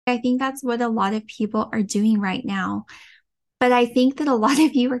I think that's what a lot of people are doing right now. But I think that a lot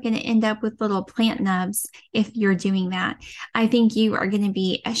of you are going to end up with little plant nubs if you're doing that. I think you are going to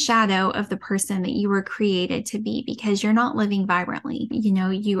be a shadow of the person that you were created to be because you're not living vibrantly.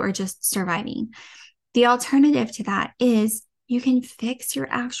 You are just surviving. The alternative to that is you can fix your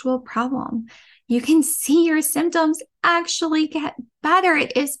actual problem. You can see your symptoms actually get better.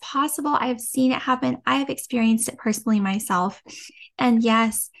 It is possible. I have seen it happen. I have experienced it personally myself. And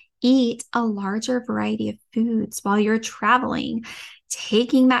yes, eat a larger variety of foods while you're traveling,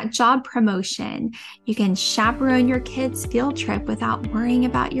 taking that job promotion. You can chaperone your kids' field trip without worrying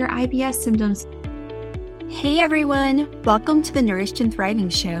about your IBS symptoms. Hey everyone, welcome to the Nourished and Thriving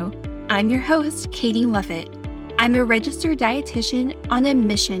Show. I'm your host, Katie Lovett. I'm a registered dietitian on a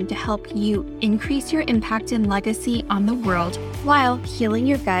mission to help you increase your impact and legacy on the world while healing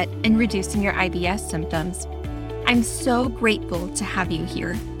your gut and reducing your IBS symptoms. I'm so grateful to have you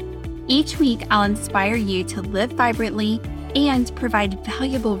here. Each week, I'll inspire you to live vibrantly and provide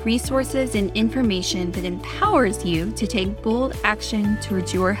valuable resources and information that empowers you to take bold action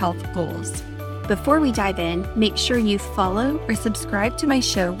towards your health goals. Before we dive in, make sure you follow or subscribe to my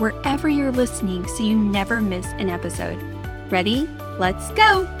show wherever you're listening so you never miss an episode. Ready? Let's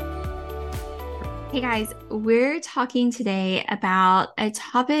go! Hey guys, we're talking today about a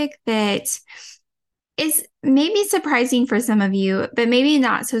topic that is maybe surprising for some of you, but maybe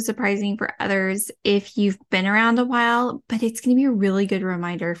not so surprising for others if you've been around a while, but it's going to be a really good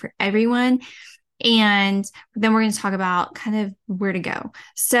reminder for everyone. And then we're going to talk about kind of where to go.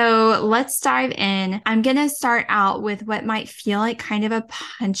 So let's dive in. I'm going to start out with what might feel like kind of a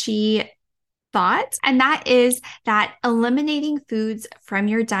punchy thought, and that is that eliminating foods from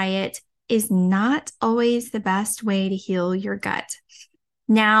your diet is not always the best way to heal your gut.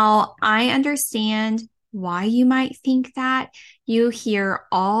 Now, I understand why you might think that. You hear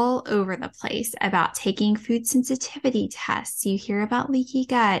all over the place about taking food sensitivity tests. You hear about leaky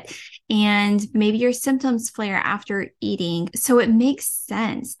gut, and maybe your symptoms flare after eating. So it makes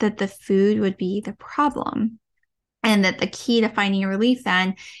sense that the food would be the problem. And that the key to finding relief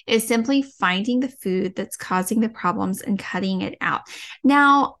then is simply finding the food that's causing the problems and cutting it out.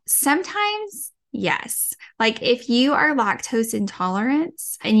 Now, sometimes, yes, like if you are lactose intolerant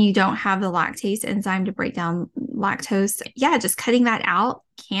and you don't have the lactase enzyme to break down lactose, yeah, just cutting that out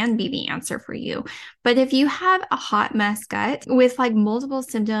can be the answer for you. But if you have a hot mess gut with like multiple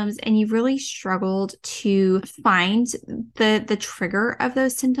symptoms and you've really struggled to find the trigger of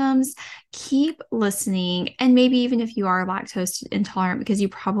those symptoms, keep listening. And maybe even if you are lactose intolerant, because you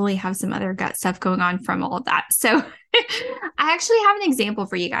probably have some other gut stuff going on from all of that. So I actually have an example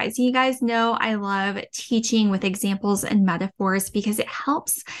for you guys. You guys know I love teaching with examples and metaphors because it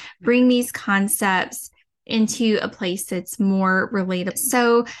helps bring these concepts into a place that's more relatable.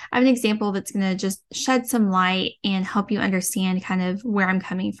 So I have an example that's going to just shed some light and help you understand kind of where I'm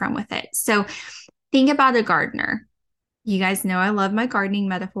coming from with it. So think about a gardener. You guys know I love my gardening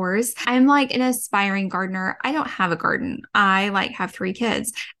metaphors. I'm like an aspiring gardener. I don't have a garden. I have 3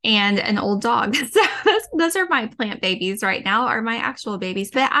 kids and an old dog. So those are my plant babies right now, are my actual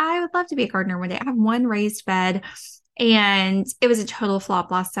babies. But I would love to be a gardener one day. I have one raised bed. And it was a total flop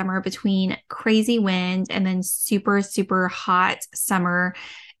last summer between crazy wind and then super, super hot summer.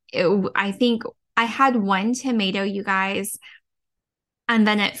 I think I had one tomato, you guys, and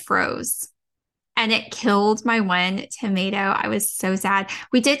then it froze and it killed my one tomato. I was so sad.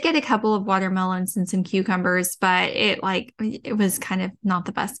 We did get a couple of watermelons and some cucumbers, but it was kind of not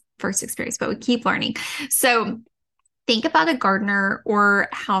the best first experience, but we keep learning. So think about a gardener or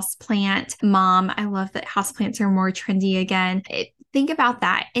houseplant mom. I love that houseplants are more trendy again. Think about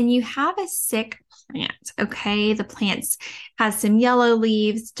that. And you have a sick plant, okay? The plant has some yellow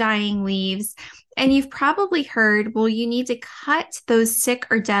leaves, dying leaves. And you've probably heard, well, you need to cut those sick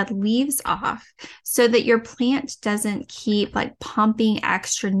or dead leaves off so that your plant doesn't keep pumping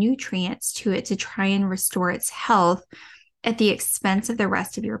extra nutrients to it to try and restore its health at the expense of the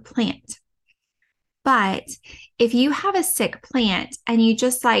rest of your plant. But if you have a sick plant and you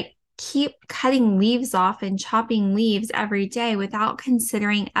just keep cutting leaves off and chopping leaves every day without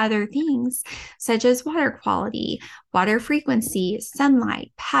considering other things such as water quality, water frequency,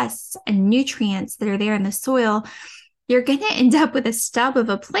 sunlight, pests, and nutrients that are there in the soil, you're going to end up with a stub of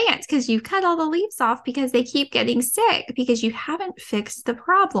a plant because you've cut all the leaves off because they keep getting sick because you haven't fixed the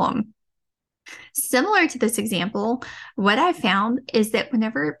problem. Similar to this example, what I found is that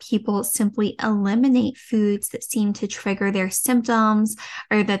whenever people simply eliminate foods that seem to trigger their symptoms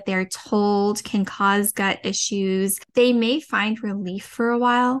or that they're told can cause gut issues, they may find relief for a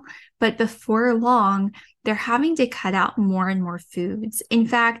while, but before long, they're having to cut out more and more foods. In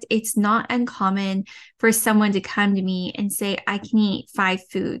fact, it's not uncommon for someone to come to me and say, I can eat 5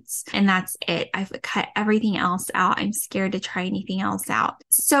 foods and that's it. I've cut everything else out. I'm scared to try anything else out.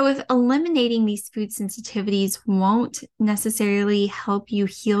 So if eliminating these food sensitivities won't necessarily help you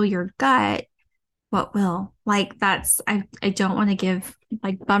heal your gut, what will? Like I don't want to give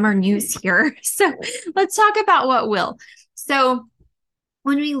like bummer news here. So let's talk about what will. So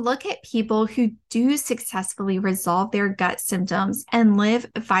when we look at people who do successfully resolve their gut symptoms and live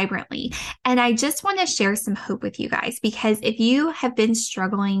vibrantly, and I just want to share some hope with you guys, because if you have been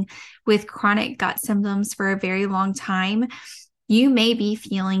struggling with chronic gut symptoms for a very long time, you may be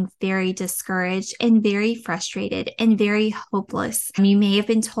feeling very discouraged and very frustrated and very hopeless. You may have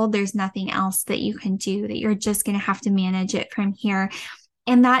been told there's nothing else that you can do, that you're just going to have to manage it from here.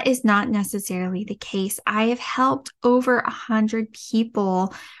 And that is not necessarily the case. I have helped over 100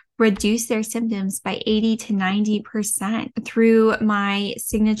 people reduce their symptoms by 80 to 90% through my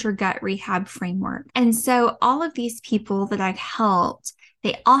signature gut rehab framework. And so all of these people that I've helped,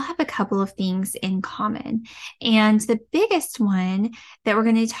 they all have a couple of things in common. And the biggest one that we're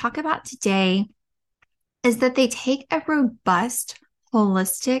going to talk about today is that they take a robust,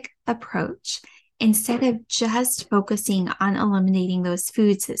 holistic approach instead of just focusing on eliminating those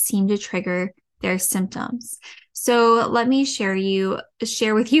foods that seem to trigger their symptoms. So let me share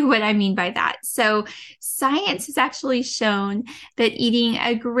with you what I mean by that. So science has actually shown that eating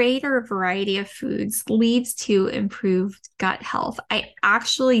a greater variety of foods leads to improved gut health. I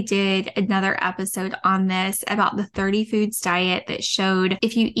actually did another episode on this about the 30 foods diet that showed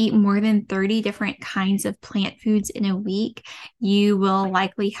if you eat more than 30 different kinds of plant foods in a week, you will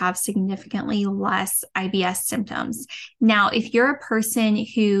likely have significantly less IBS symptoms. Now, if you're a person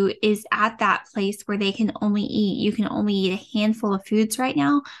who is at that place where you can only eat a handful of foods right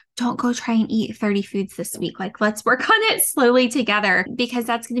now, don't go try and eat 30 foods this week. Like, let's work on it slowly together, because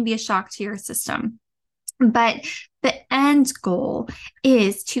that's going to be a shock to your system. But the end goal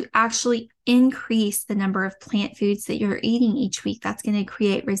is to actually increase the number of plant foods that you're eating each week. That's going to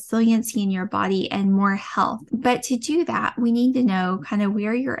create resiliency in your body and more health. But to do that, we need to know kind of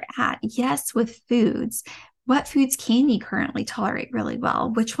where you're at. Yes, with foods. What foods can you currently tolerate really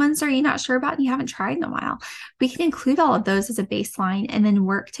well? Which ones are you not sure about and you haven't tried in a while? We can include all of those as a baseline and then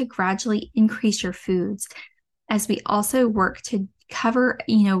work to gradually increase your foods as we also work to cover,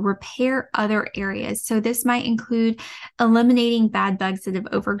 repair other areas. So this might include eliminating bad bugs that have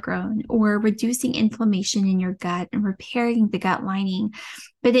overgrown or reducing inflammation in your gut and repairing the gut lining.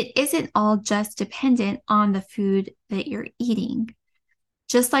 But it isn't all just dependent on the food that you're eating.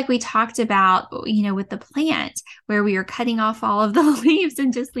 Just like we talked about, with the plant, where we are cutting off all of the leaves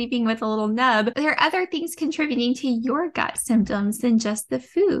and just leaving with a little nub, there are other things contributing to your gut symptoms than just the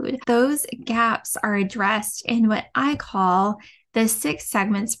food. Those gaps are addressed in what I call the 6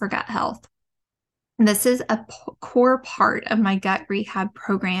 segments for gut health. This is a core part of my gut rehab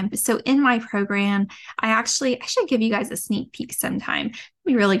program. So in my program, I should give you guys a sneak peek sometime. It'd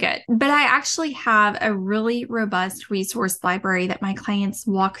be really good. But I actually have a really robust resource library that my clients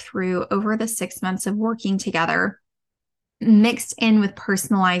walk through over the 6 months of working together, mixed in with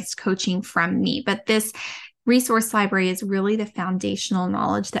personalized coaching from me. But this resource library is really the foundational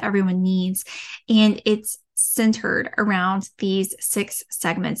knowledge that everyone needs. And it's centered around these 6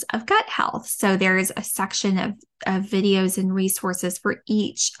 segments of gut health. So there's a section of videos and resources for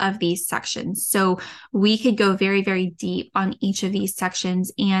each of these sections. So we could go very, very deep on each of these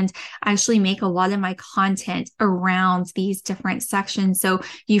sections and actually make a lot of my content around these different sections. So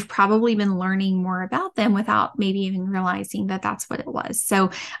you've probably been learning more about them without maybe even realizing that that's what it was. So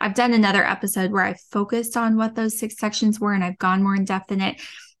I've done another episode where I focused on what those 6 sections were and I've gone more in depth in it.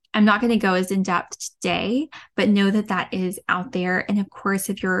 I'm not going to go as in depth today, but know that that is out there. And of course,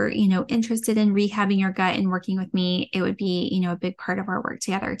 if you're, interested in rehabbing your gut and working with me, it would be, a big part of our work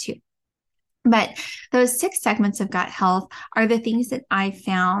together too. But those 6 segments of gut health are the things that I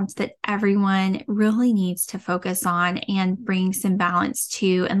found that everyone really needs to focus on and bring some balance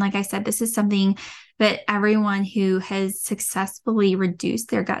to. And like I said, this is something that everyone who has successfully reduced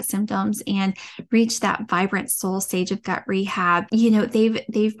their gut symptoms and reached that vibrant soul stage of gut rehab,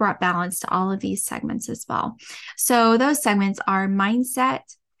 they've brought balance to all of these segments as well. So those segments are mindset,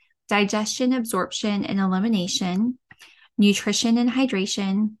 digestion, absorption, and elimination, nutrition and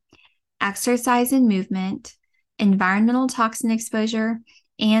hydration, exercise and movement, environmental toxin exposure,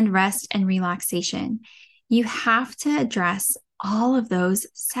 and rest and relaxation. You have to address all of those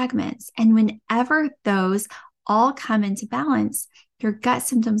segments. And whenever those all come into balance, your gut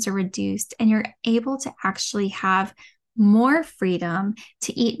symptoms are reduced and you're able to actually have more freedom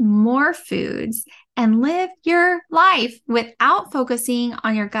to eat more foods and live your life without focusing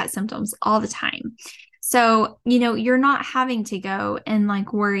on your gut symptoms all the time. So, you're not having to go and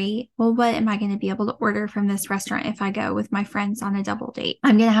worry, well, what am I going to be able to order from this restaurant if I go with my friends on a double date?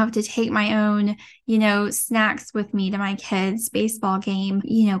 I'm going to have to take my own, snacks with me to my kids' baseball game,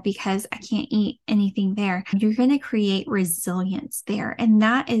 because I can't eat anything there. You're going to create resilience there. And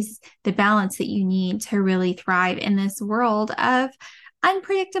that is the balance that you need to really thrive in this world of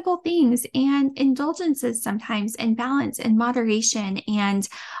unpredictable things and indulgences sometimes, and balance and moderation and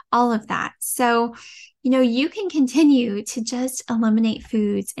all of that. So, you can continue to just eliminate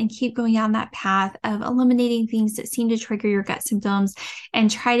foods and keep going down that path of eliminating things that seem to trigger your gut symptoms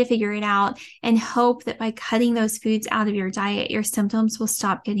and try to figure it out and hope that by cutting those foods out of your diet, your symptoms will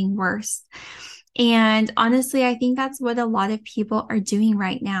stop getting worse. And honestly, I think that's what a lot of people are doing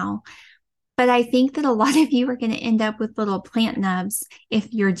right now. But I think that a lot of you are going to end up with little plant nubs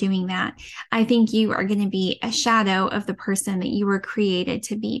if you're doing that. I think you are going to be a shadow of the person that you were created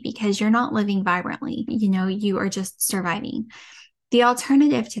to be because you're not living vibrantly. You are just surviving. The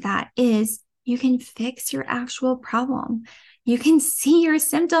alternative to that is you can fix your actual problem. You can see your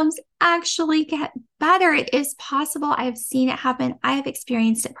symptoms actually get better. It is possible. I have seen it happen. I have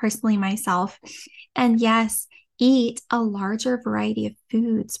experienced it personally myself. And yes, eat a larger variety of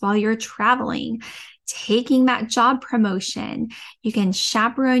foods while you're traveling, taking that job promotion. You can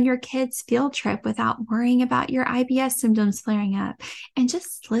chaperone your kids' field trip without worrying about your IBS symptoms flaring up, and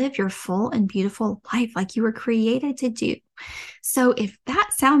just live your full and beautiful life like you were created to do. So if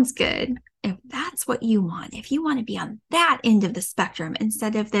that sounds good, if that's what you want, if you want to be on that end of the spectrum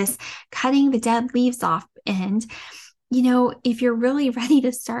instead of this cutting the dead leaves off end, if you're really ready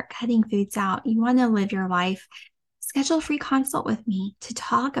to start cutting foods out, you want to live your life, schedule a free consult with me to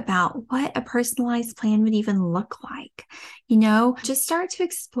talk about what a personalized plan would even look like. Just start to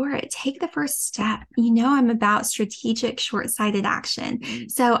explore it. Take the first step. I'm about strategic, short-sighted action.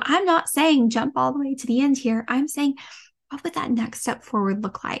 So I'm not saying jump all the way to the end here. I'm saying, what would that next step forward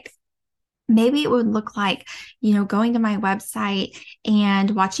look like? Maybe it would look like, going to my website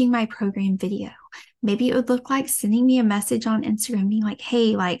and watching my program video. Maybe it would look like sending me a message on Instagram being like,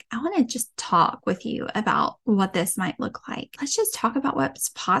 hey, I want to just talk with you about what this might look like. Let's just talk about what's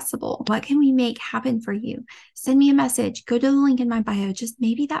possible. What can we make happen for you? Send me a message. Go to the link in my bio. Just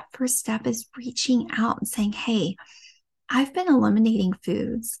maybe that first step is reaching out and saying, hey, I've been eliminating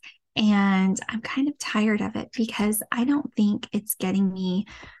foods and I'm kind of tired of it because I don't think it's getting me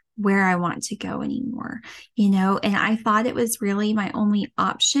where I want to go anymore, and I thought it was really my only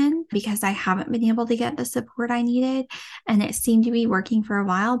option because I haven't been able to get the support I needed, and it seemed to be working for a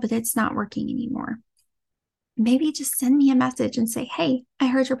while, but it's not working anymore. Maybe just send me a message and say, hey, I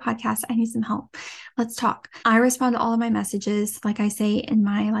heard your podcast. I need some help. Let's talk. I respond to all of my messages, like I say in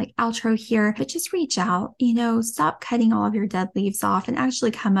my outro here, but just reach out, stop cutting all of your dead leaves off and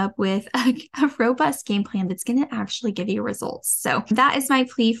actually come up with a robust game plan that's going to actually give you results. So that is my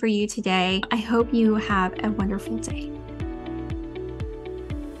plea for you today. I hope you have a wonderful day.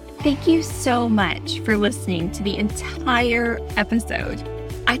 Thank you so much for listening to the entire episode.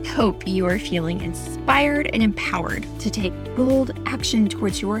 I hope you are feeling inspired and empowered to take bold action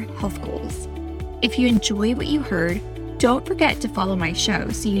towards your health goals. If you enjoy what you heard, don't forget to follow my show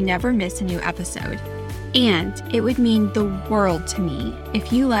so you never miss a new episode. And it would mean the world to me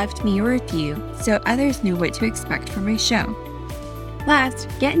if you left me a review so others knew what to expect from my show. Last,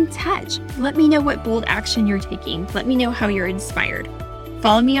 get in touch. Let me know what bold action you're taking. Let me know how you're inspired.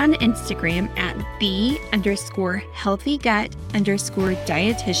 Follow me on Instagram at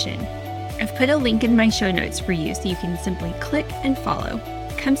the_healthygut_dietitian. I've put a link in my show notes for you so you can simply click and follow.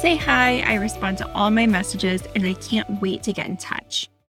 Come say hi. I respond to all my messages and I can't wait to get in touch.